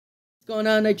Going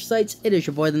on, Nitrosites? It is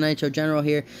your boy, the Nitro General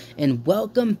here, and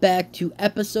welcome back to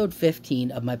episode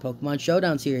 15 of my Pokemon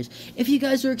Showdown series. If you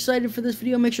guys are excited for this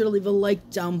video, make sure to leave a like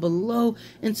down below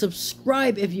and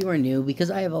subscribe if you are new, because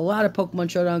I have a lot of Pokemon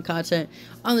Showdown content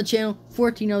on the channel,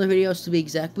 14 other videos to be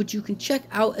exact, which you can check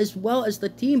out, as well as the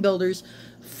team builders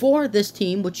for this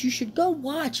team, which you should go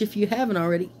watch if you haven't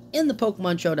already, in the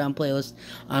Pokemon Showdown playlist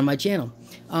on my channel.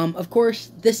 Of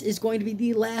course, this is going to be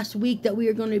the last week that we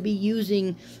are going to be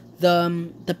using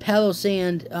the Palo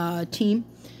Sand team.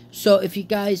 So if you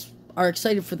guys are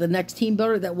excited for the next team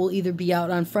builder that will either be out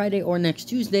on Friday or next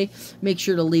Tuesday, make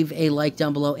sure to leave a like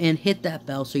down below and hit that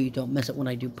bell so you don't miss it when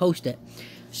I do post it.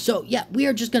 So yeah, we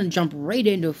are just going to jump right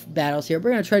into battles here.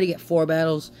 We're going to try to get 4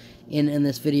 battles in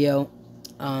this video.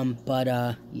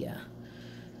 Yeah.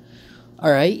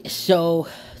 Alright, so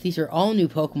these are all new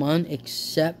Pokemon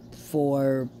except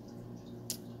for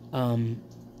the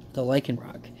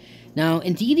Lycanroc. Now,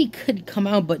 Indeedee could come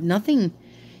out, but nothing...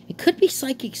 It could be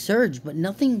Psychic Surge, but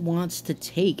nothing wants to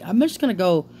take. I'm just gonna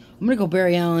go... I'm gonna go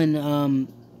Barry Allen, I'm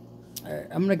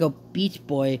gonna go Beach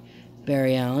Boy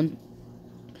Barry Allen.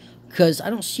 Because I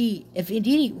don't see... If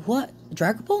Indeedee... What?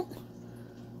 Dragapult?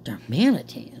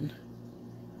 Darmanitan?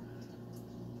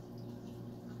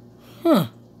 Huh.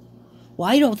 Well,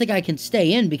 I don't think I can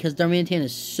stay in because Darmanitan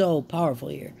is so powerful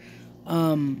here.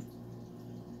 I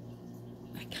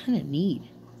kind of need...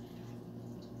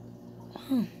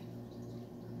 Huh.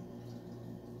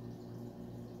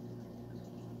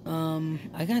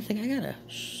 I gotta...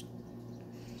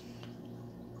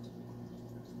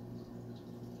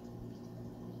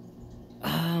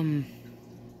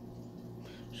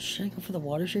 Should I go for the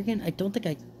Water Shuriken? I don't think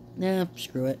I... Nah,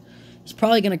 screw it. He's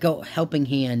probably gonna go Helping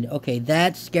Hand. Okay,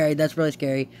 that's scary. That's really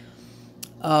scary.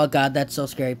 Oh, God, that's so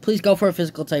scary. Please go for a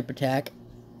physical type attack.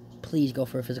 Please go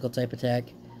for a physical type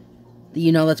attack.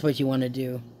 You know that's what you want to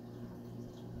do.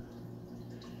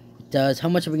 It does. How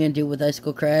much are we going to do with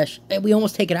Icicle Crash? We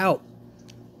almost take it out,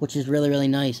 which is really, really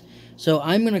nice. So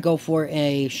I'm going to go for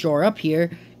a Shore Up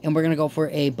here, and we're going to go for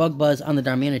a Bug Buzz on the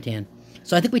Darmanitan.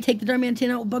 So I think we take the Darmanitan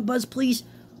out with Bug Buzz, please.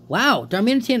 Wow,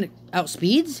 Darmanitan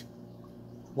outspeeds?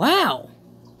 Wow.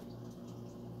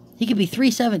 He could be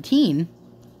 317.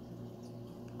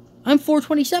 I'm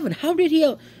 427. How did he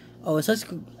out... Oh, it's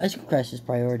Icicle Crash's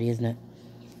priority, isn't it?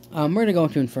 We're going to go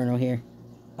into Inferno here.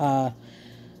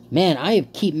 Man, I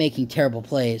keep making terrible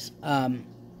plays. I'm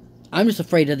just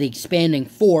afraid of the expanding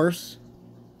force.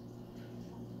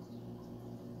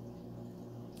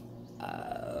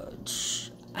 I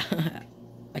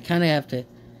kind of have to...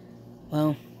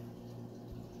 Well...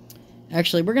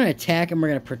 Actually, we're going to attack and we're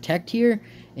going to protect here.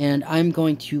 And I'm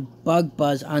going to Bug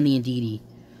Buzz on the Indeedee.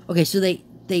 Okay, so they...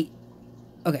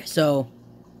 Okay, so...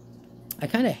 I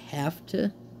kind of have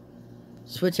to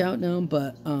switch out now,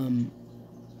 but,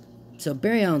 so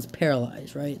Barry Allen's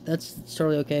paralyzed, right? That's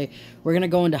totally okay. We're going to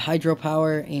go into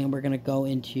Hydropower, and we're going to go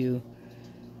into,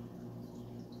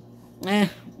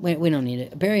 we don't need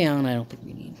it. Barry Allen, I don't think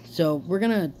we need. So, we're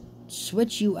going to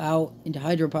switch you out into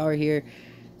Hydropower here,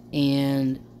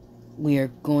 and we are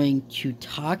going to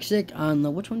Toxic on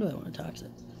the, which one do I want to Toxic?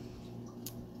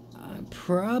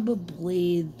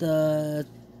 Probably the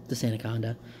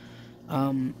Sandaconda.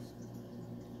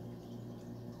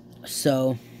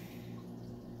 So,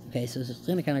 okay, so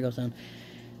Sandaconda goes down,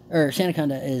 or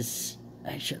Sandaconda is,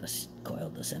 I should have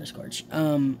coiled the Centiskorch.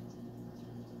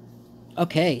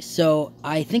 Okay, so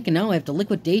I think now I have to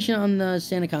Liquidation on the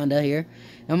Sandaconda here.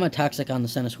 I'm going to Toxic on the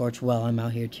Centiskorch while I'm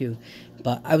out here too.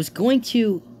 But I was going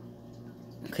to,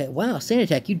 okay, wow, Sand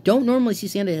Attack. You don't normally see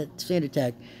Sand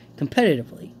Attack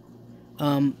competitively.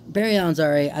 Barry Allen's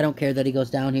alright. I don't care that he goes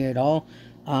down here at all.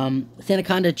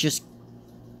 Sandaconda just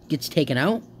gets taken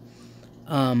out.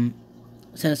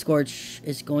 Centiskorch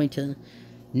is going to...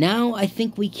 Now I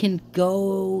think we can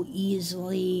go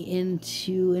easily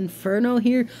into Inferno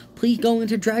here. Please go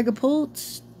into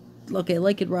Dragapult. Okay,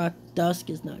 Lycanroc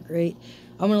Dusk is not great.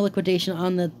 I'm going to Liquidation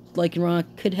on the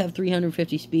Lycanroc. Could have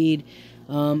 350 speed.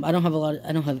 I don't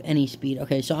have any speed.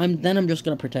 Okay, so I'm just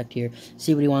going to protect here.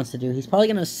 See what he wants to do. He's probably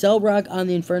going to Cell Rock on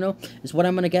the Inferno, is what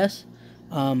I'm going to guess.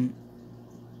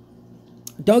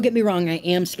 Don't get me wrong, I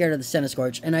am scared of the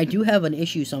Centiskorch, and I do have an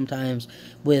issue sometimes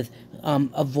with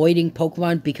avoiding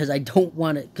Pokemon because I don't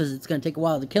want it, because it's going to take a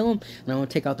while to kill them, and I want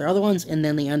to take out their other ones, and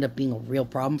then they end up being a real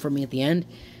problem for me at the end.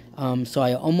 So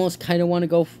I almost kind of want to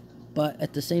go, but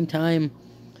at the same time,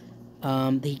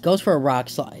 he goes for a Rock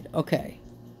Slide. Okay.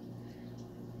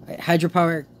 All right,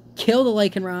 Hydropower, kill the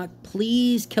Lycanroc.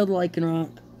 Please kill the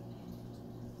Lycanroc.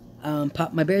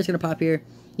 My bear's going to pop here.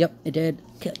 Yep, it did.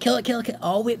 Kill it.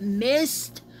 Oh, it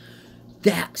missed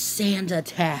that Sand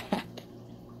Attack.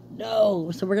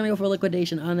 No. So we're going to go for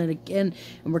liquidation on it again.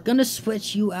 And we're going to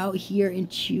switch you out here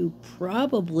into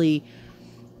probably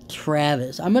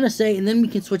Travis. I'm going to say, and then we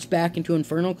can switch back into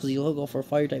Infernal because you'll go for a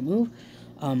fire type move.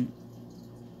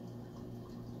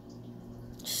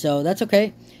 So that's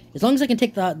okay. As long as I can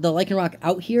take the Lycan Rock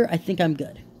out here, I think I'm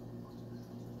good.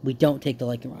 We don't take the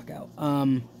Lycan Rock out.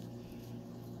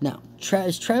 Now,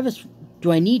 is Travis...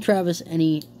 Do I need Travis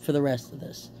any for the rest of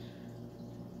this?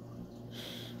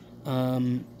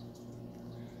 I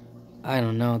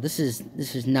don't know. This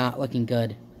is not looking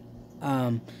good.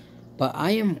 But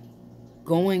I am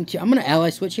going to... I'm going to ally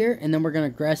switch here, and then we're going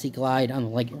to Grassy Glide on the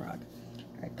Lycan Rock.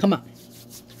 Alright, come on.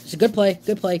 It's a good play.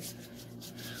 Good play.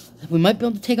 We might be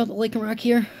able to take out the Lycan Rock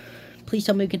here. Please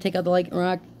tell me we can take out the Lycan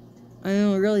Rock. I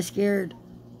am really scared.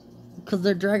 Because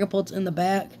their Dragapult's in the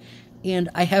back. And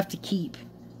I have to keep...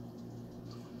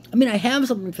 I mean, I have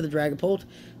something for the Dragapult.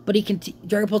 But he can...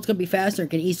 Dragapult's going to be faster and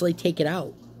can easily take it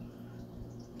out.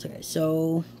 Okay,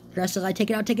 so... Grassy Glide, take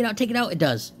it out, take it out, take it out. It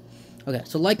does. Okay,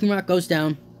 so Lycan Rock goes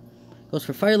down. Goes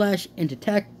for Fire Lash into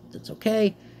Tech. That's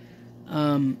okay.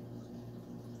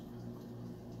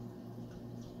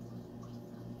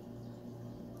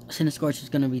 Cinescorch is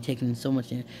going to be taking so much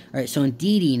damage. Alright, so in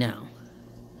DD now.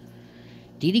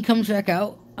 DD comes back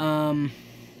out. I'm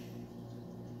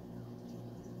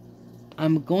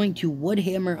going to Wood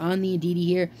Hammer on the DD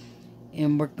here.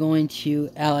 And we're going to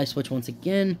ally switch once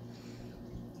again.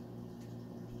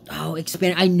 Oh,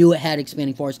 expand. I knew it had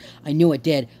Expanding Force. I knew it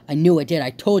did. I knew it did. I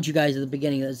told you guys at the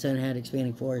beginning that it had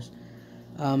Expanding Force.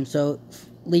 So,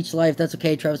 Leech Life, that's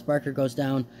okay. Travis Barker goes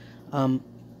down.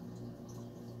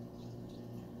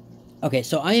 Okay,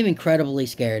 so I am incredibly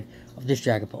scared of this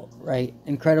Dragapult, right?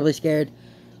 Incredibly scared.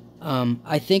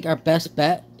 I think our best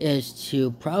bet is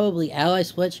to probably ally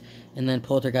switch and then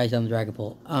Poltergeist on the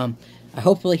Dragapult.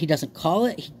 Hopefully he doesn't call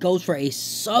it. He goes for a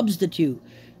substitute.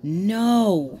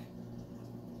 No.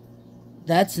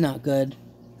 That's not good.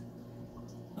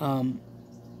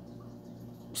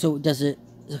 So does it...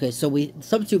 Okay, so we...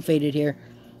 Substitute faded here.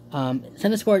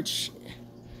 Cinescorch...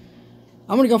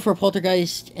 I'm going to go for a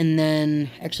Poltergeist, and then...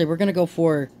 Actually, we're going to go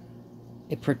for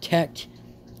a Protect,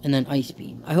 and then Ice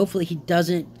Beam. Hopefully he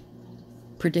doesn't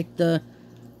predict the...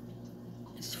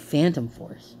 It's Phantom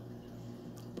Force.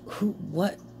 Who...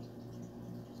 What?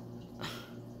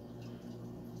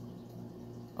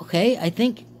 Okay, I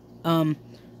think...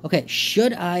 Okay,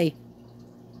 should I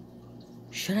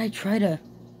try to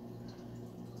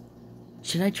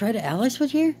ally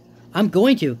switch here? I'm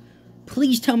going to.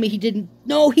 Please tell me he didn't.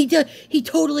 No, he did. He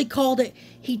totally called it.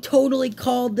 He totally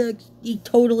called the... He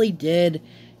totally did.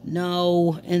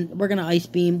 No, and we're going to Ice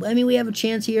Beam. I mean, we have a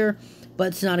chance here, but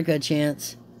it's not a good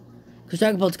chance. Because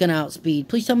Dragapult's going to outspeed.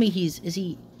 Please tell me he's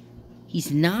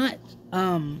not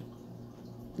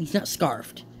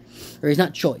scarfed. Or he's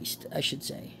not choiced, I should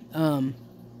say.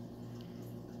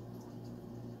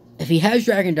 If he has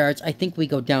Dragon Darts, I think we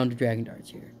go down to Dragon Darts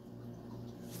here.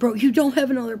 Bro, you don't have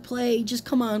another play. Just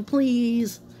come on,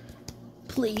 please.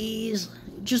 Please.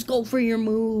 Just go for your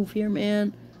move here,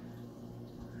 man.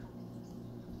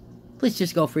 Please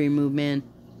just go for your move, man.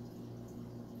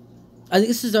 I think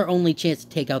this is our only chance to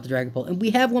take out the Dragapult. And we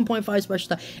have 1.5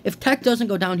 special attack. If Tech doesn't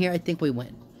go down here, I think we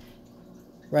win.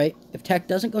 Right? If Tech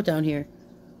doesn't go down here,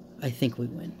 I think we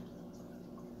win.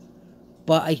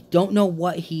 But I don't know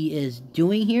what he is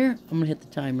doing here. I'm going to hit the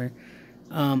timer.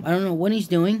 I don't know what he's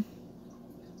doing.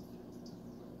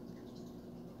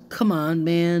 Come on,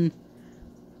 man.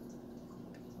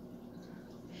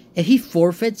 If he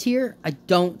forfeits here, I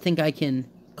don't think I can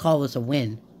call this a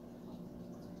win.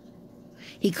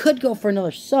 He could go for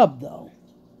another sub, though.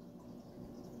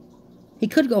 He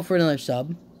could go for another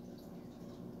sub.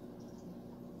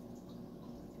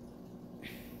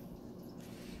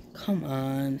 Come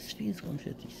on. Speed's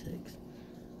 156.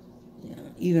 Yeah,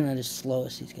 even at his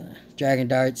slowest, he's gonna... Dragon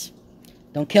Darts.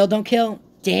 Don't kill, don't kill.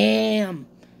 Damn.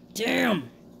 Damn.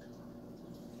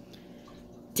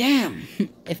 Damn.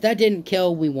 If that didn't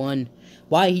kill, we won.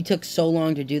 Why he took so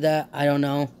long to do that, I don't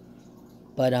know.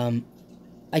 But,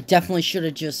 I definitely should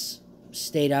have just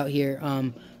stayed out here.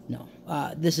 No.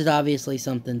 This is obviously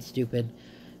something stupid.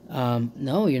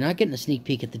 No, you're not getting a sneak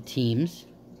peek at the teams.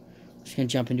 Just gonna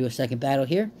jump into a second battle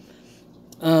here.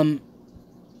 I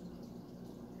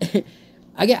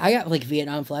got like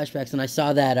Vietnam flashbacks, and I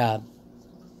saw that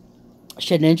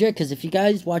Shed Ninja, because if you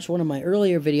guys watch one of my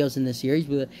earlier videos in this series,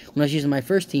 when I was using my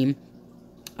first team,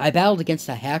 I battled against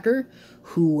a hacker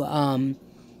who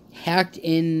hacked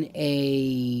in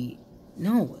a...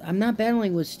 No, I'm not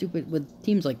battling with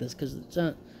teams like this, because it's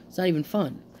not even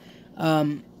fun.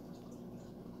 I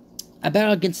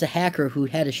battled against a hacker who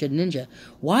had a Shed Ninja.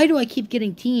 Why do I keep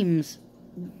getting teams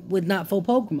with not full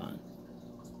Pokemon.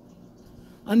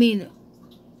 I mean,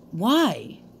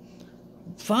 why?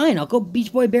 Fine, I'll go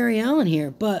Beach Boy Barry Allen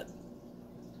here, but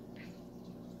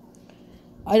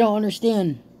I don't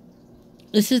understand.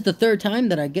 This is the third time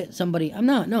that I get somebody. I'm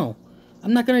not going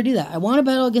to do that. I want to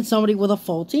battle against somebody with a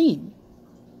full team.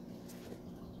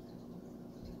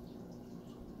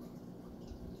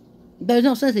 There's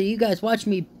no sense that you guys watch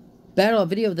me battle a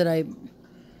video that I...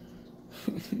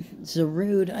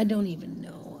 ZARUDE, I don't even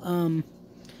know.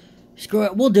 Screw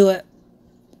it, we'll do it.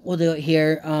 We'll do it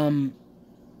here. I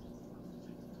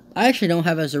actually don't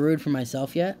have a ZARUDE for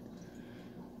myself yet.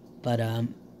 But,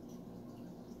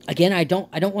 again, I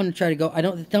don't want to try to go... I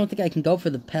don't think I can go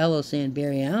for the Palossand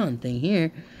Barry Allen thing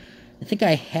here. I think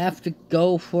I have to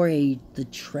go for the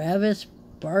Travis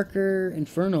Barker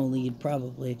Inferno lead,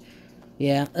 probably.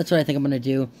 Yeah, that's what I think I'm going to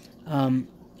do.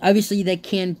 Obviously,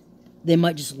 they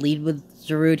might just lead with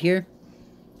ZARUDE here.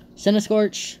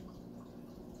 Centiskorch,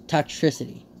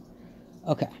 Toxtricity.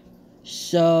 Okay.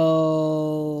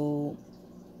 So...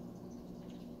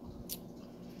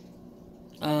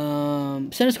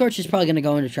 Centiskorch is probably going to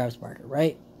go into Travis Barker,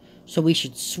 right? So we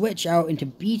should switch out into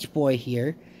Beach Boy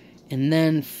here. And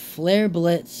then Flare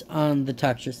Blitz on the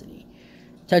Toxtricity.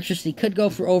 Toxtricity could go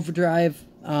for Overdrive.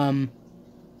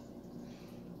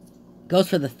 Goes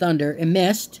for the Thunder. It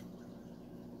missed.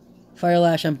 Fire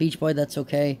Lash on Beach Boy, that's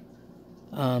okay.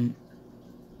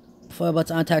 Foil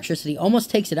Blitz on Toxtricity. Almost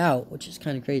takes it out, which is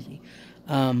kind of crazy.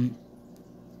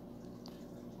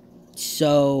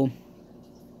 So,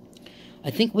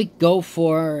 I think we go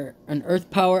for an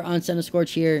Earth Power on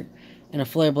Centiskorch here, and a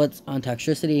Flare Blitz on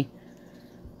Toxtricity.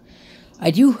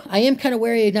 I am kind of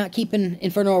wary of not keeping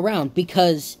Inferno around,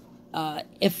 because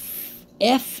if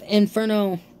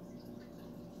Inferno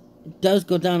does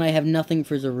go down, I have nothing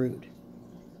for ZARUDE.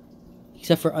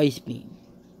 Except for Ice Beam.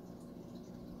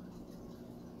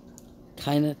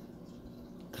 Kind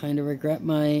of regret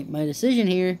my decision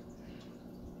here.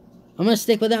 I'm going to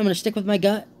stick with it. I'm going to stick with my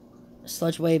gut.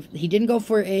 Sludge Wave. He did not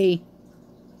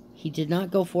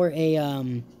go for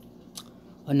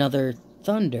another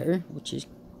Thunder, which is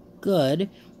good.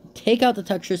 Take out the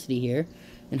Toxtricity here.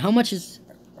 And how much is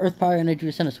Earth Power going to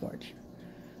do to Centiskorch?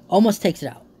 Almost takes it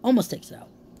out.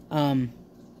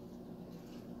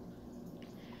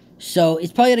 So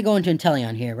it's probably going to go into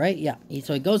Inteleon here, right? Yeah.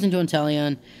 So it goes into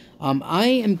Inteleon. I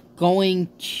am going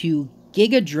to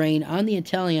Giga Drain on the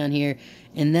Inteleon here,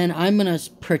 and then I'm going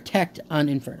to Protect on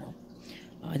Inferno.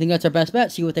 I think that's our best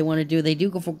bet. See what they want to do. They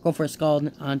do go for a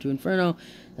Scald onto Inferno.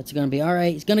 That's going to be all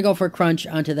right. He's going to go for a Crunch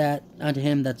onto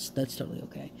him. That's totally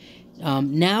okay.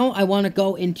 Now I want to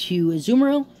go into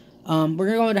Azumarill. We're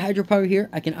going to go into Hydro Power here.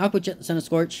 I can Aqua Jet the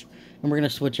Centiskorch, and we're going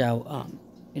to switch out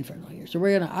Inferno here. So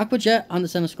we're going to Aqua Jet on the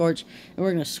Centiskorch, and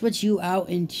we're going to switch you out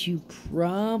into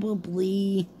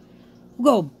probably...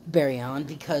 We'll go Barry Allen,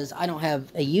 because I don't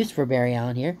have a use for Barry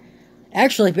Allen here.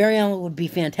 Actually, Barry Allen would be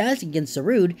fantastic against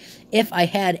ZARUDE if I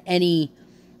had any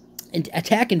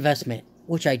attack investment,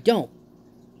 which I don't.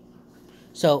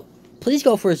 So, please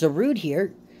go for ZARUDE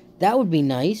here. That would be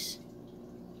nice.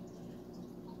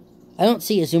 I don't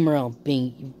see Azumarill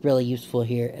being really useful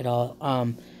here at all.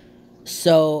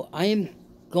 So, I am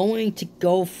going to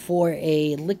go for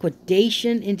a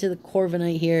Liquidation into the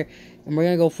Corviknight here, and we're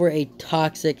going to go for a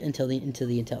Toxic into the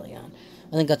Inteleon.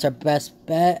 I think that's our best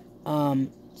bet.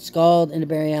 Scald into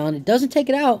Barry Allen. It doesn't take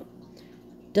it out.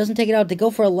 They go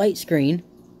for a Light Screen.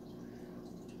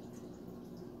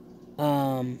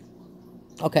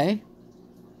 Okay.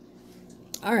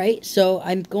 Alright, so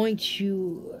I'm going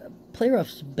to... Play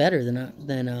Rough's better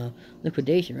than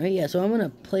Liquidation, right? Yeah, so I'm going to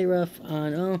Play Rough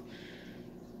on... I'm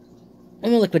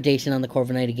going to Liquidation on the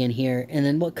Corviknight again here. And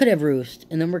then what could have Roost.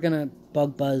 And then we're going to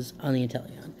Bug Buzz on the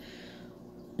Inteleon.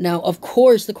 Now, of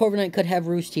course, the Corviknight could have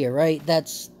Roost here, right? That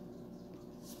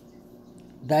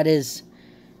is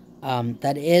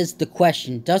the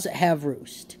question. Does it have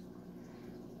Roost?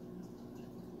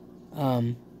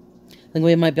 I think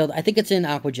we might build... I think it's in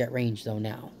Aqua Jet range, though,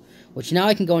 now. Which now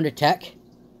I can go into Tech.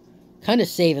 Kind of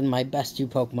saving my best two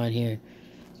Pokemon here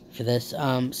for this.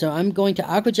 So I'm going to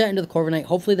Aqua Jet into the Corviknight.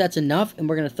 Hopefully that's enough, and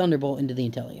we're going to Thunderbolt into the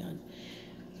Inteleon.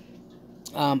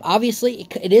 Obviously,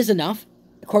 it is enough.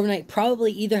 Corviknight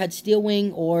probably either had Steel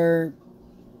Wing or...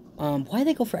 why did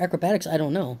they go for Acrobatics? I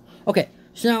don't know. Okay,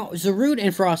 so now ZARUDE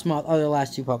and Frostmoth are their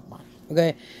last two Pokemon.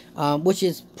 Okay, which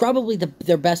is probably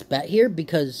their best bet here,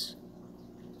 because...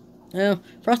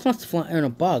 Frostmoth's flying... no,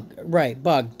 Bug. Right,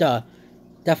 Bug, duh.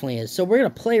 Definitely is. So we're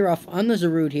going to Play Rough on the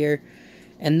ZARUDE here,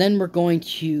 and then we're going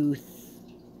to...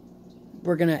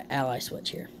 we're going to Ally Switch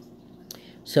here.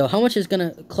 So how much is going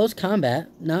to... Close Combat,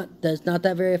 that's not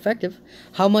that very effective.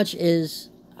 How much is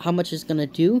how much it's gonna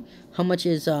do. How much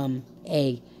is gonna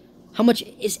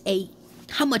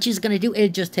do? It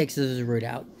just takes the ZARUDE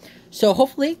out. So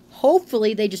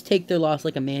hopefully they just take their loss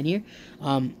like a man here.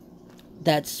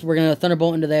 We're gonna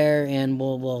Thunderbolt into there, and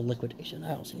we'll liquidation. I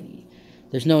don't see any.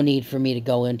 There's no need for me to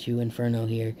go into Inferno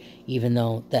here, even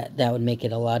though that would make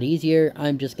it a lot easier.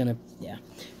 I'm just gonna, yeah.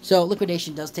 So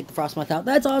liquidation does take the Frostmoth out.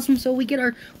 That's awesome. So we get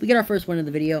our first win of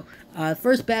the video.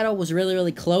 First battle was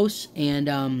really close,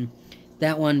 and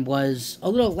that one was a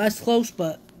little less close,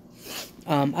 but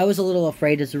I was a little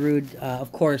afraid of ZARUDE.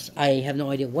 Of course, I have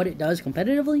no idea what it does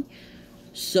competitively.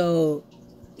 So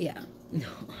yeah,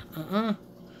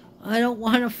 I don't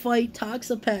want to fight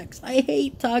Toxapex. I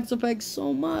hate Toxapex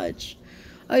so much.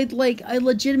 I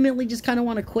legitimately just kind of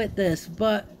want to quit this,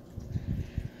 but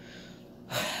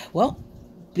well,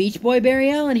 Beach Boy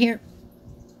Barry Allen here.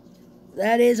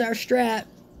 That is our strat.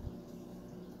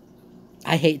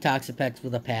 I hate Toxapex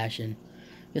with a passion,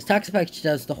 because Toxapex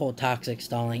does the whole toxic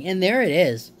stalling, and there it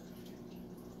is.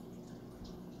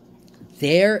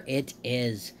 There it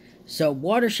is. So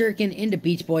Water Shuriken into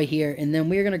Beach Boy here, and then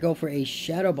we're gonna go for a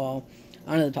Shadow Ball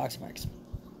onto the Toxapex.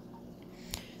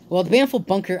 Well, the Banful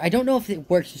Bunker, I don't know if it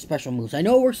works with special moves. I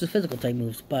know it works with physical type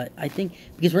moves, but I think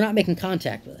because we're not making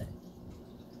contact with it.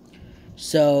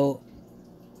 So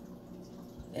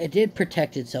it did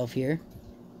protect itself here.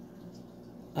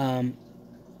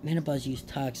 Mana Buzz used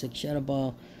Toxic. Shadow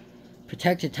Ball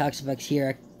protected Toxapex here.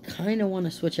 I kind of want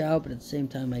to switch out, but at the same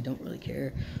time, I don't really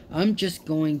care. I'm just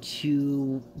going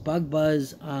to Bug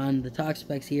Buzz on the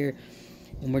Toxapex here.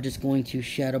 And we're just going to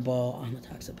Shadow Ball on the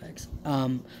Toxapex.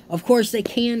 Of course, they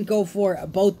can go for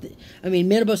both. I mean,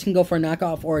 Mana Buzz can go for a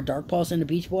knockoff or a Dark Pulse into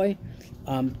Beach Boy.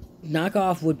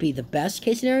 Knockoff would be the best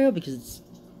case scenario because it's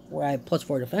where I have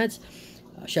 +4 defense.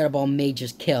 Shadow Ball may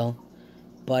just kill.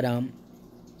 But, oh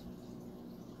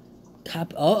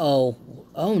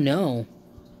no.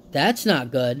 That's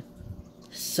not good.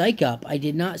 Psych Up. I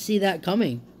did not see that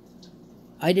coming.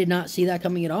 I did not see that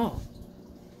coming at all.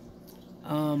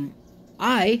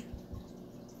 I'm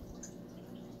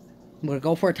going to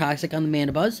go for a Toxic on the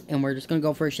Mana Buzz, and we're just going to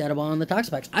go for a Shadow Ball on the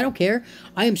Toxapex. I don't care.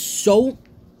 I am so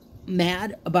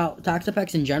mad about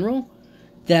Toxapex in general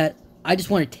that I just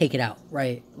want to take it out,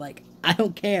 right? Like, I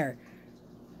don't care.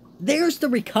 There's the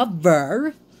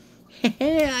recover.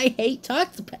 I hate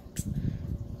Toxapex.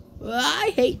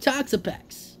 I hate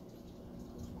Toxapex.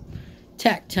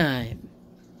 Tech time.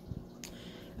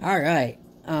 Alright.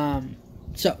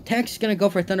 So, Tech's going to go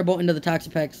for a Thunderbolt into the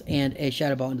Toxapex and a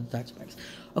Shadow Ball into the Toxapex.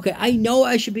 Okay, I know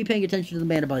I should be paying attention to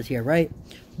the Mana Buzz here, right?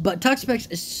 But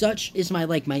Toxapex is my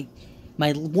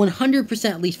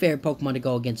 100% least favorite Pokemon to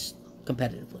go against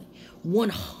competitively.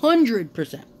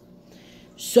 100%.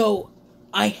 So,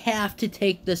 I have to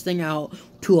take this thing out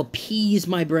to appease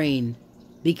my brain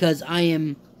because I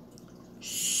am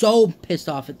so pissed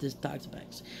off at this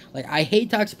Toxapex. Like, I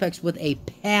hate Toxapex with a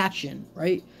passion,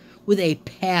 right? With a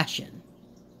passion.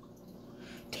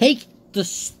 Take the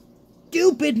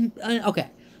stupid... okay,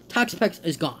 Toxapex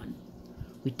is gone.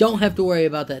 We don't have to worry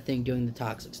about that thing doing the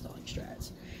toxic stalling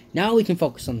strats. Now we can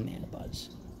focus on the Mana Buzz.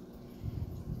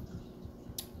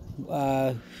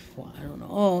 Well, I don't know.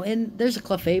 Oh, and there's a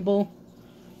Clefable.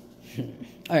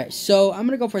 Alright, so I'm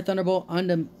going to go for a Thunderbolt on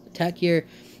the Tech here.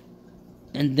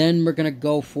 And then we're going to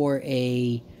go for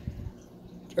a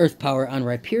Earth Power on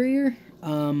Rhyperior.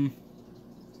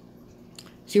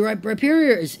 See,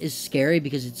 Rhyperior is scary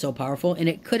because it's so powerful, and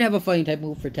it could have a fighting type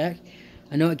move for Tech.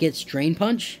 I know it gets Drain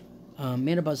Punch.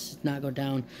 Mana Buzz does not go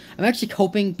down. I'm actually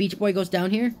hoping Beach Boy goes down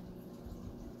here.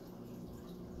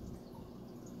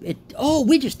 Oh,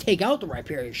 we just take out the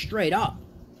Rhyperior straight up.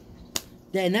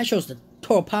 And that shows the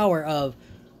total power of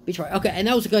Beach Boy. Okay, and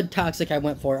that was a good Toxic I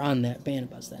went for on that Mana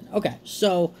Buzz then. Okay,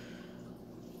 so...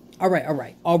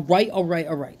 Alright.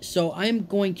 So I'm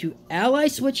going to Ally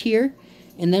Switch here.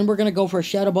 And then we're going to go for a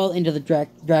Shadow Ball into the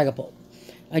Dragapult.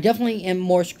 I definitely am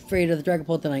more afraid of the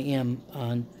Dragapult than I am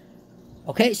on...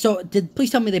 Okay, so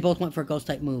please tell me they both went for a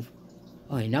Ghost-type move.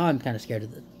 Okay, now I'm kind of scared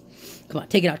of the... Come on,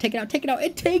 take it out.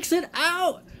 It takes it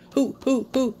out!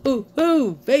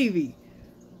 Hoo, baby!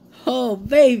 Oh,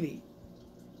 baby!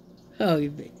 Oh,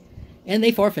 baby. And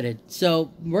they forfeited.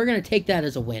 So, we're going to take that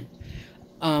as a win.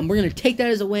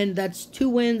 That's 2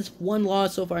 wins, 1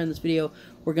 loss so far in this video.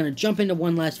 We're going to jump into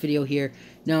one last video here.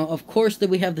 Now, of course, that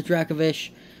we have the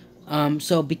Dracovish.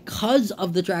 So, because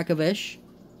of the Dracovish,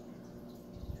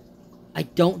 I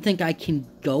don't think I can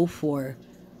go for...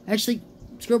 Actually,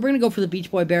 we're going to go for the Beach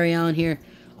Boy Barry Allen here.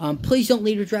 Please don't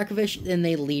lead with Dracovish. Then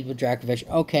they lead with Dracovish.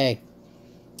 Okay.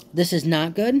 This is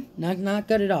not good. Not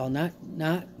good at all.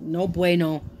 No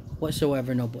bueno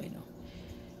whatsoever. No bueno.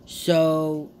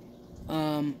 So...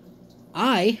 I'm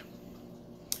gonna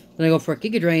go for a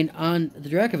Giga Drain on the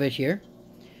Dracovish here.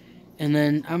 And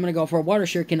then I'm gonna go for a Water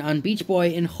Shuriken on Beach Boy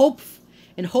in hopes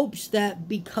that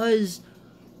because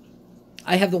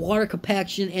I have the water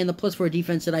compaction and the +4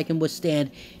 defense that I can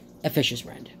withstand a Vicious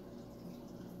Rend.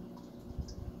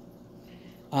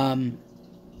 I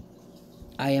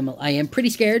am pretty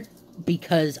scared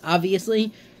because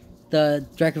obviously the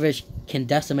Dracovish can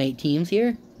decimate teams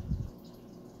here.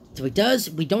 So he does.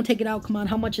 We don't take it out. Come on,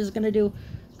 how much is it gonna do?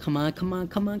 Come on, come on,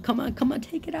 come on, come on, come on,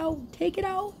 take it out. Take it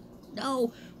out.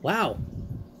 No. Wow.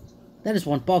 That is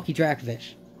one bulky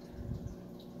Dracovish.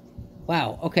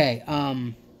 Wow, okay,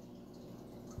 I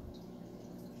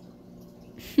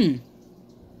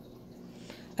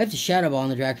have to Shadow Ball on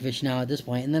the Dracovish now at this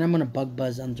point, and then I'm gonna Bug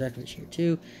Buzz on the Dracovish here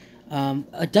too.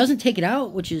 It doesn't take it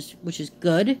out, which is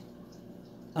good.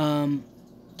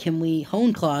 Can we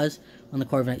Hone Claws on the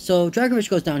Corviknight? So Dracovish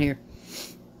goes down here.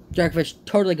 Dracovish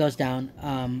totally goes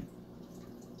down.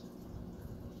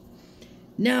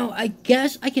 Now I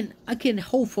guess I can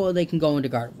hopeful they can go into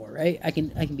Gardevoir, right? I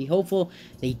can be hopeful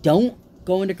they don't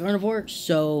go into Gardevoir.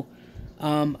 So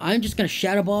I'm just gonna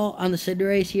Shadow Ball on the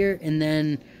Cinderace here, and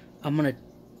then I'm gonna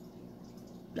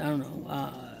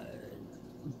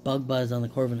Bug Buzz on the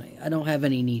Corviknight. I don't have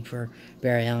any need for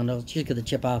Barry Allen. I'll just get the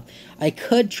chip off. I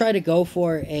could try to go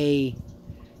for a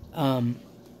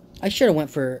I should have went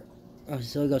for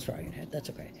so he goes for Iron Head. That's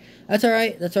okay. That's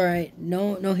alright. That's alright.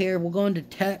 No here. We'll go into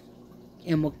Tech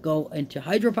and we'll go into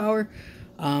Hydropower.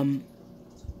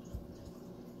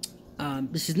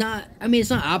 This is not, I mean, it's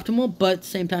not optimal, but at the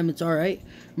same time, it's alright.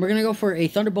 We're going to go for a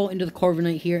Thunderbolt into the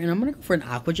Corviknight here, and I'm going to go for an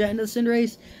Aqua Jet into the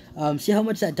Cinderace. See how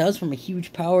much that does from a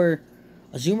huge power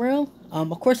Azumarill.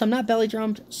 Of course, I'm not belly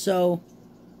drummed, so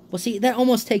we'll see. That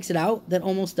almost takes it out. That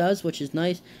almost does, which is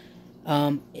nice.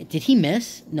 Did he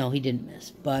miss? No, he didn't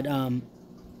miss. But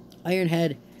Iron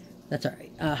Head, that's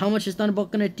alright. How much is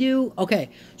Thunderbolt going to do? Okay,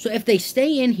 so if they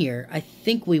stay in here, I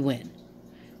think we win.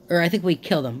 Or I think we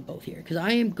kill them both here. Because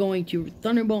I am going to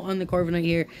Thunderbolt on the Corviknight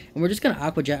here. And we're just going to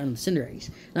Aqua Jet on the Cinderace.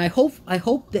 And I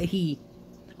hope that he...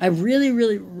 I really,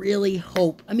 really, really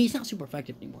hope... I mean, he's not super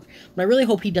effective anymore. But I really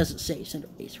hope he doesn't save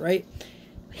Cinderace, right?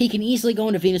 He can easily go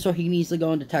into Venusaur. He can easily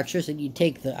go into Textures. And you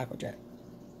take the Aqua Jet.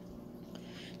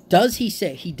 Does he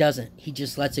save? He doesn't. He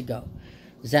just lets it go.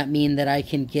 Does that mean that I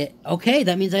can get... Okay,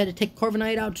 that means I had to take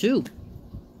Corviknight out too.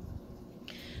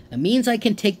 That means I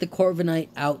can take the Corviknight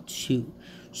out too.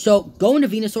 So, go into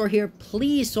Venusaur here,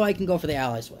 please, so I can go for the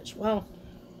Ally Switch. Well,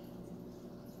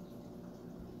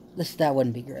 that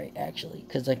wouldn't be great, actually,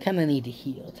 because I kind of need to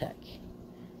heal Tech.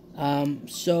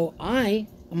 So, I'm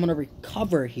going to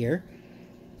recover here,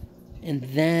 and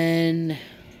then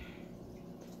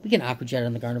we can Aqua Jet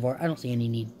on the Gardevoir. I don't see any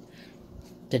need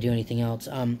to do anything else.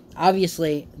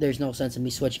 Obviously, there's no sense in me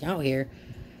switching out here,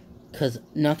 because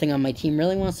nothing on my team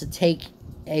really wants to take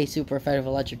a super effective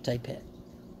electric type hit.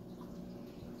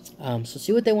 So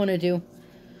see what they want to do.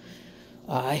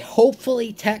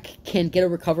 Hopefully Tech can get a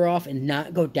recover off and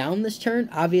not go down this turn.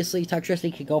 Obviously,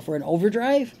 Toxtricity could go for an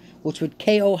Overdrive, which would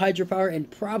KO Hydropower and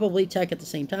probably Tech at the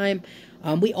same time.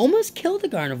 We almost killed the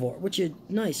Gardevoir, which is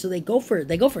nice. So they go for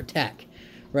Tech,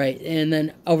 right? And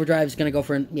then Overdrive is gonna go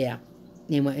for yeah.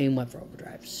 He went for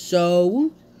Overdrive.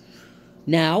 So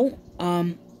now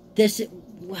this I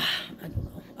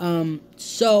don't know.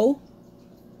 So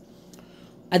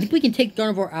I think we can take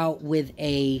Gardevoir out with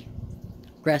a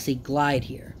Grassy Glide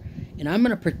here. And I'm going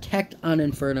to protect on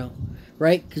Inferno,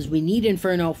 right? Because we need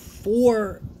Inferno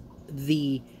for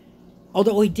the...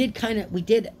 Although we did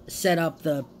set up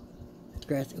the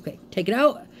Grassy... Okay, take it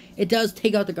out. It does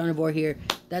take out the Gardevoir here.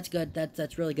 That's good.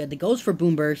 That's really good. It goes for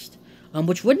Boom Burst,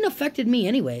 which wouldn't have affected me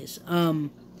anyways.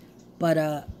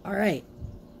 Alright.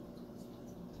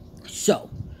 So.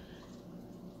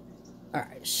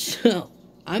 Alright, so...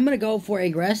 I'm going to go for a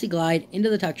Grassy Glide into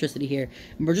the Toxtricity here.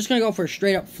 And we're just going to go for a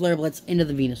straight-up Flare Blitz into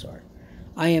the Venusaur.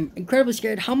 I am incredibly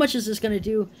scared. How much is this going to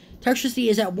do? Toxtricity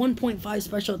is at 1.5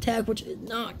 special attack, which is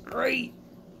not great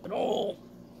at all.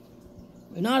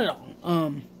 Not at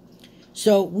all.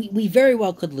 So, we very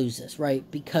well could lose this, right?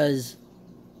 Because...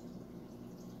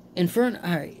 Inferno...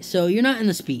 Alright, so you're not in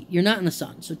the speed. You're not in the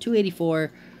sun. So,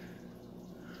 284...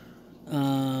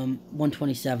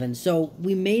 127. So,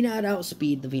 we may not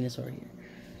outspeed the Venusaur here.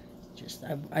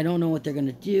 I don't know what they're going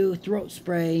to do. Throat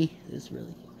Spray is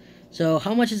really good. So,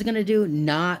 how much is it going to do?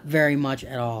 Not very much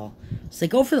at all. So, they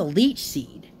go for the Leech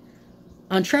Seed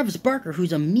on Travis Barker,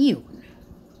 who's immune.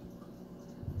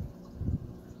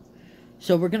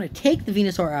 So, we're going to take the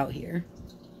Venusaur out here.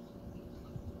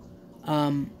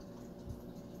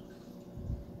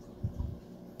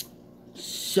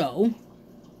 So,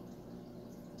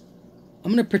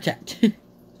 I'm gonna protect.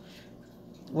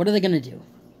 What are they gonna do?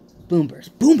 Boom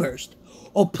Burst. Boom Burst!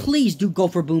 Oh, please do go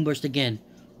for Boom Burst again.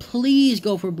 Please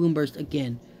go for Boom Burst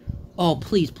again. Oh,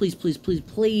 please, please, please, please,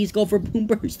 please go for Boom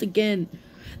Burst again.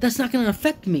 That's not gonna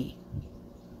affect me.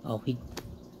 Oh, he...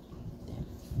 Damn.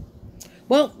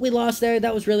 Well, we lost there.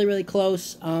 That was really, really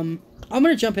close. I'm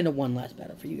gonna jump into one last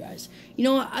battle for you guys. You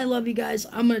know what? I love you guys.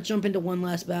 I'm gonna jump into one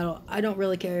last battle. I don't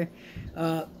really care.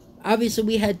 Obviously,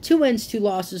 we had 2 wins, 2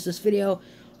 losses this video.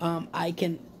 I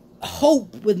can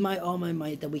hope with all my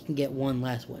might that we can get one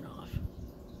last win off.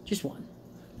 Just one.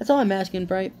 That's all I'm asking,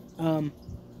 right?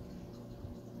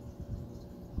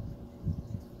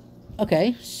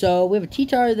 Okay, so we have a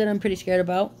T-Tar that I'm pretty scared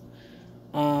about.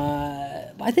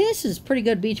 I think this is pretty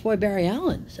good Beach Boy Barry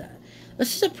Allen.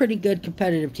 This is a pretty good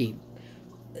competitive team.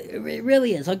 It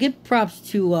really is. I'll give props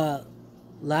to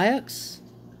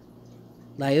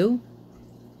Liu.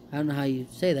 I don't know how you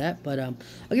say that, but I'll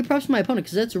give props to my opponent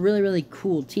because that's a really, really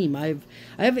cool team. I've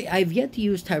yet to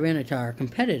use Tyranitar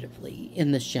competitively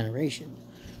in this generation,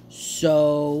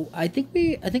 so I think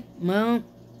well,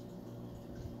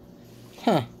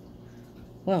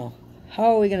 well, how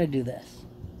are we gonna do this?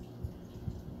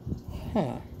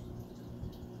 I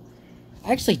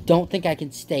actually don't think I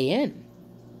can stay in.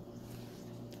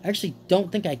 I actually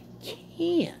don't think I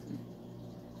can.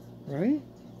 Right?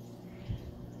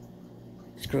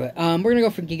 Screw it. We're going to go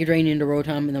for Giga Drain into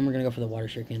Rotom, and then we're going to go for the Water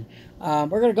Shuriken.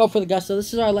 We're going to go for the Gusto.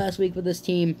 This is our last week with this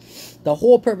team. The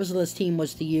whole purpose of this team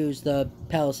was to use the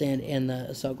Palisand and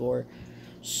the Assault.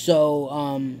 So,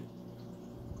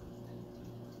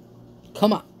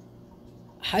 come on.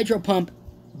 Hydro Pump.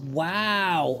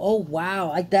 Wow. Oh, wow.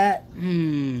 Like that.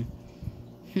 Not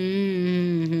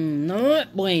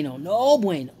bueno. No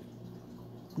bueno.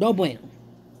 No bueno.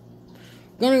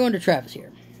 Gonna go into Travis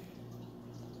here.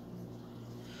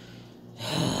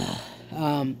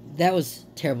 That was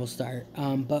a terrible start.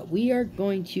 But we are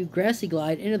going to Grassy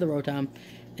Glide into the Rotom,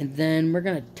 and then we're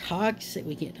gonna Toxic.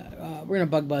 We can't talk. We're gonna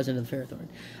Bug Buzz into the Ferrothorn.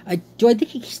 Do I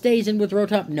think he stays in with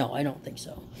Rotom? No, I don't think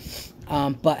so.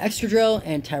 But Excadrill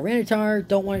and Tyranitar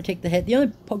don't want to take the hit. The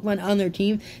only Pokemon on their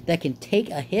team that can take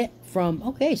a hit from...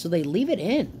 Okay, so they leave it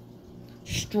in.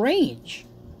 Strange.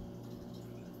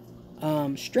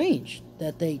 Strange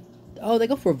that they... Oh, they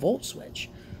go for a Volt Switch.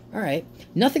 Alright.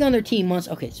 Nothing on their team wants...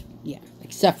 Okay, so, yeah.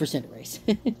 Except for Cinderace.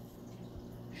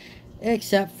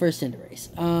 Except for Cinderace.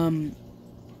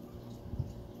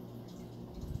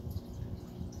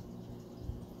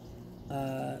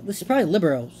 This is probably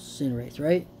Libero Cinderace,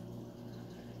 right?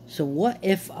 So what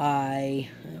if I...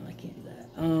 Oh, I can't do that.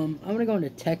 I'm going to go into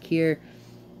Tech here.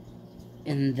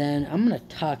 And then I'm going to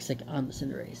Toxic on the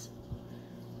Cinderace.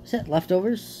 Is that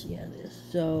Leftovers? Yeah, it is.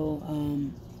 So,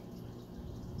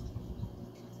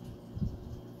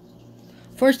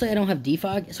 firstly, I don't have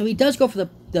Defog. So he does go for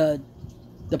the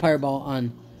Pyro Ball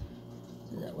on...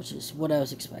 Which is what I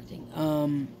was expecting.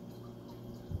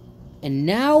 And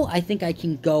now I think I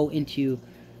can go into...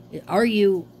 Are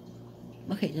you...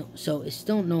 Okay, no, so I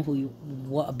still don't know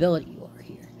what ability you are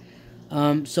here.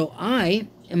 So I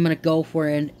am going to go for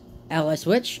an Ally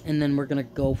Switch, and then we're going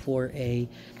to go for a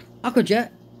Aqua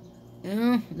Jet.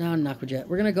 No, not an Aqua Jet.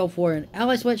 We're going to go for an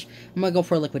Ally Switch. I'm going to go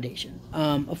for a Liquidation.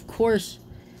 Of course,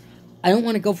 I don't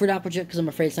want to go for an Aqua Jet because I'm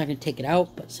afraid it's not going to take it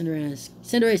out, but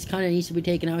Cinderace kind of needs to be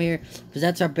taken out here because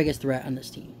that's our biggest threat on this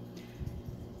team.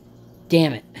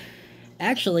 Damn it.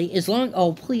 Actually, as long...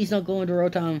 Oh, please don't go into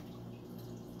Rotom.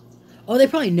 Oh, they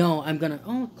probably know I'm gonna...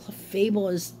 Oh,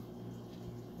 Clefable is...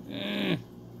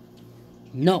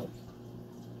 No.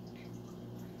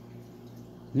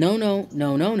 No, no,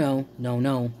 no, no, no, no,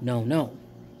 no, no, no.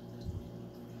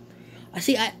 I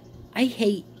see, I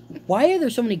hate... Why are there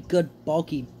so many good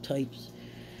bulky types?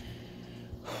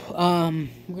 We're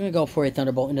gonna go for a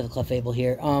Thunderbolt into the Clefable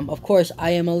here. Of course,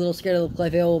 I am a little scared of the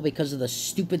Clefable because of the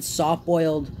stupid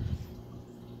soft-boiled...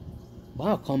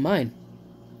 Wow, Calm Mind.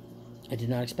 I did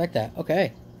not expect that.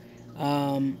 Okay.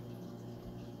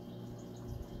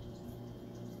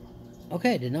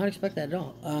 Okay, I did not expect that at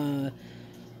all.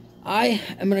 I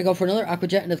am going to go for another Aqua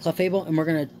Jet into the Clefable, and we're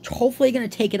going to, hopefully going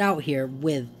to take it out here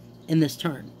in this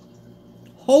turn.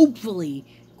 Hopefully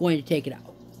going to take it out.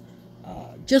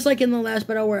 Just like in the last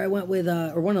battle where I went with,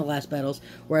 or one of the last battles,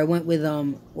 where I went with,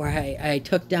 where I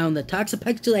took down the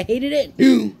Toxapex because I hated it.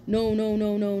 No, no,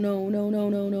 no, no, no, no, no,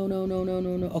 no, no, no, no, no,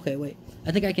 no, no. Okay, wait.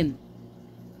 I think I can...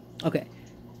 Okay.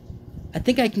 I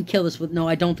think I can kill this with... No,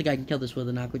 I don't think I can kill this with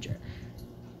an Aqua Jet.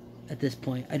 At this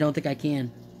point. I don't think I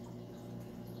can.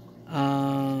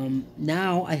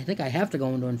 Now, I think I have to go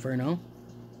into Inferno.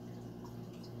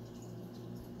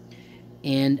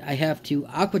 And I have to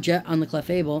Aqua Jet on the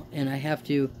Clefable, and I have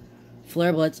to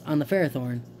Flare Blitz on the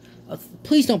Ferrothorn.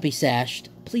 Please don't be sashed.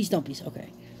 Please don't be...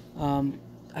 Okay.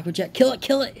 Aqua Jet. Kill it,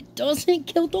 kill it. It doesn't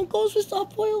kill. Don't go for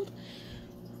soft foiled.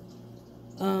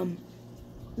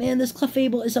 Man, this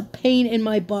Clefable is a pain in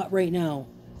my butt right now.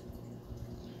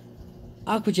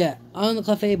 Aqua Jet on the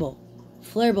Clefable.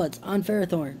 Flare Blitz on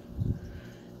Ferrothorn.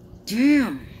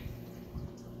 Damn.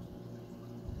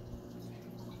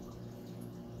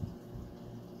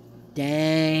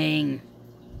 Dang.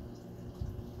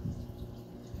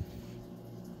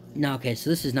 No, okay, so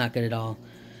this is not good at all.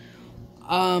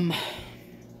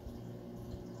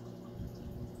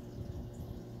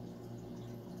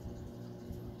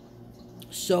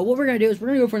 So what we're going to do is we're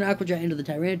going to go for an Aqua Jet into the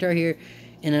Tyranitar here,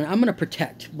 and then I'm going to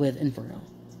protect with Inferno.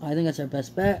 I think that's our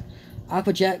best bet.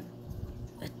 Aqua Jet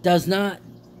does not...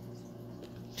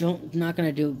 not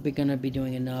going to be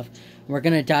doing enough. We're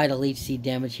going to die to Leech Seed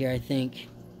damage here, I think.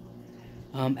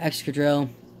 Excadrill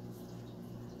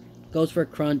goes for a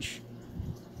Crunch.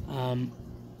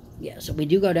 Yeah, so we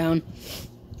do go down.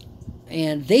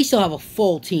 And they still have a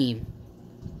full team.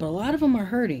 But a lot of them are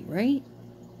hurting, right?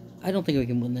 I don't think we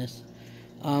can win this.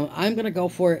 I'm going to go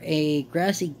for a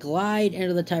Grassy Glide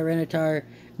into the Tyranitar.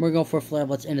 We're going to go for a Flare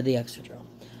Blitz into the Excadrill.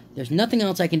 There's nothing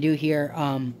else I can do here.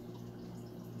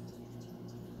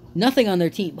 Nothing on their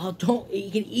team. Well,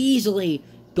 he can easily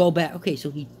go back. Okay,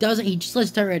 so he doesn't. He just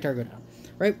lets Tyranitar go down.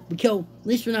 Right? We kill. At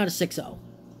least we're not a 6-0.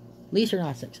 At least we're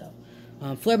not a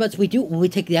 6-0. Flare Blitz, we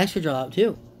take the Excadrill out,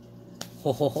 too.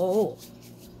 Ho, ho, ho.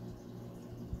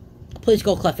 Please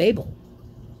go Clefable.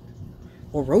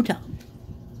 Or Rotom.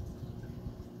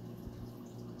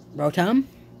 Rotom.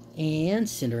 And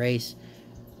Cinderace.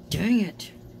 Dang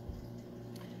it.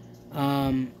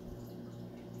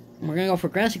 We're going to go for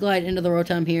Grassy Glide into the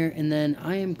Rotom here. And then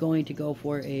I am going to go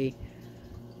for a...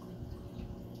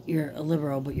 You're a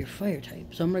Libero, but you're Fire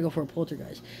type. So I'm going to go for a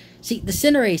Poltergeist. See, the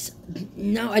Cinderace...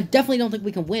 No, I definitely don't think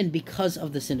we can win because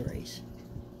of the Cinderace.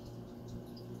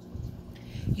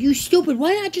 You stupid.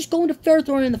 Why not just go into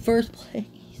Ferrothorn in the first place?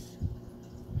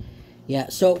 Yeah,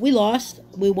 so we lost.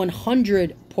 We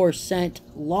 100%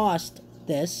 lost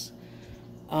this.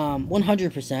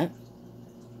 100%.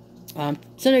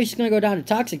 Cinderace is going to go down to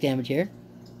Toxic damage here.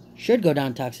 Should go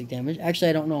down to Toxic damage. Actually,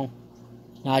 I don't know.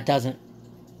 No, it doesn't.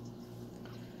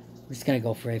 We're just going to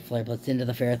go for a Flare Blitz into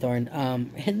the Ferrothorn.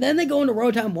 And then they go into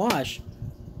Rotom Wash.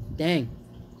 Dang.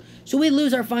 So we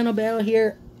lose our final battle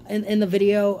here in the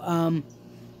video.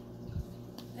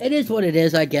 It is what it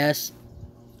is, I guess.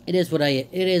 It is what it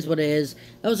is.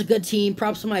 That was a good team.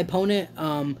 Props to my opponent.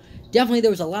 Definitely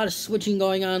there was a lot of switching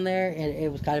going on there, and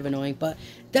it was kind of annoying. But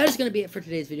that is going to be it for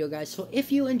today's video, guys. So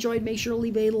if you enjoyed, make sure to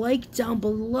leave a like down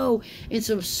below and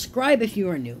subscribe if you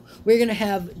are new. We're going to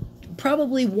have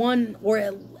probably one or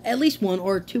at least one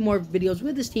or two more videos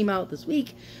with this team out this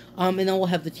week. And then we'll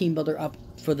have the team builder up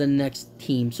for the next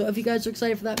team. So if you guys are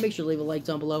excited for that, make sure to leave a like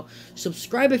down below.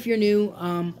 Subscribe if you're new.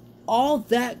 All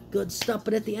that good stuff.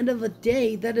 But at the end of the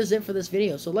day, that is it for this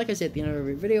video. So like I said at the end of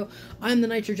every video, I'm the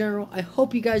Nitro General. I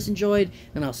hope you guys enjoyed,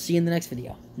 and I'll see you in the next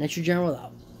video. Nitro General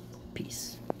out.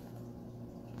 Peace.